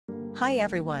Hi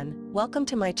everyone, welcome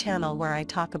to my channel where I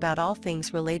talk about all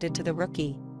things related to The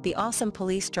Rookie, the awesome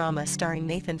police drama starring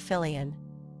Nathan Fillion.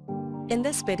 In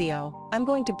this video, I'm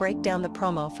going to break down the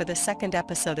promo for the second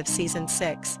episode of Season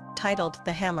 6, titled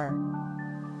The Hammer.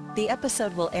 The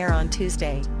episode will air on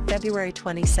Tuesday, February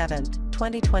 27,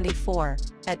 2024,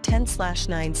 at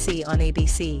 10/9 on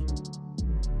ABC.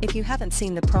 If you haven't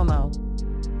seen the promo,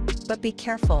 but be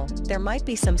careful, there might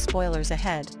be some spoilers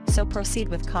ahead, so proceed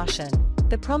with caution.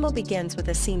 The promo begins with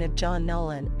a scene of John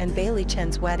Nolan and Bailey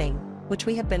Chen's wedding, which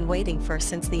we have been waiting for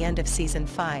since the end of Season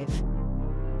 5.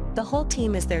 The whole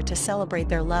team is there to celebrate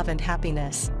their love and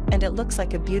happiness, and it looks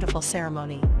like a beautiful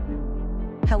ceremony.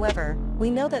 However, we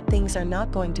know that things are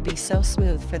not going to be so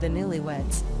smooth for the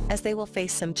newlyweds, as they will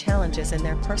face some challenges in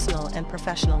their personal and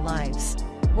professional lives.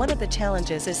 One of the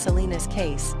challenges is Selena's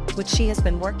case, which she has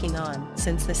been working on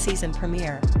since the season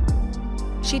premiere.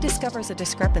 She discovers a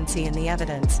discrepancy in the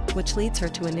evidence, which leads her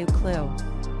to a new clue.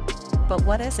 But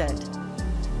what is it?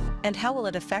 And how will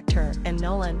it affect her and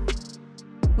Nolan?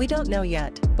 We don't know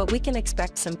yet, but we can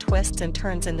expect some twists and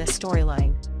turns in this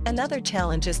storyline. Another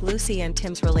challenge is Lucy and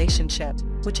Tim's relationship,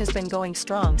 which has been going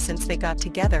strong since they got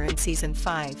together in Season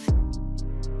 5.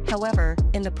 However,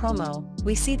 in the promo,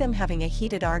 we see them having a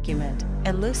heated argument,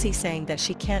 and Lucy saying that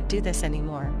she can't do this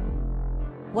anymore.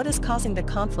 What is causing the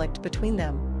conflict between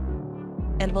them?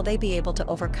 And will they be able to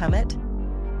overcome it?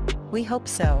 We hope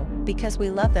so, because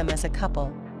we love them as a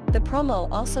couple. The promo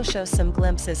also shows some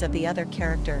glimpses of the other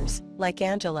characters, like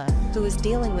Angela, who is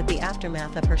dealing with the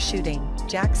aftermath of her shooting,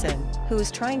 Jackson, who is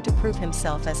trying to prove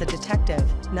himself as a detective,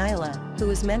 Nyla,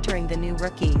 who is mentoring the new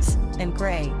rookies, and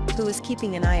Gray, who is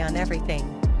keeping an eye on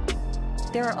everything.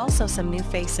 There are also some new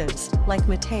faces, like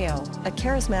Mateo, a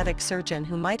charismatic surgeon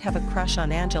who might have a crush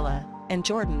on Angela, and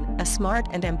Jordan, a smart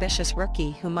and ambitious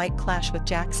rookie who might clash with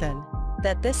Jackson.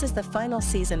 That this is the final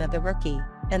season of The Rookie,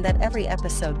 and that every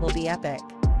episode will be epic.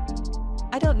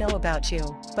 I don't know about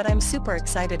you, but I'm super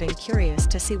excited and curious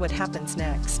to see what happens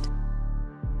next.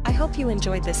 I hope you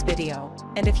enjoyed this video,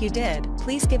 and if you did,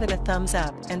 please give it a thumbs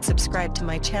up and subscribe to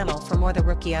my channel for more The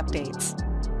Rookie updates.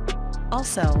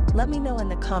 Also, let me know in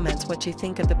the comments what you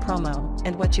think of the promo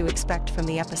and what you expect from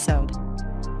the episode.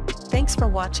 Thanks for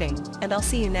watching, and I'll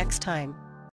see you next time.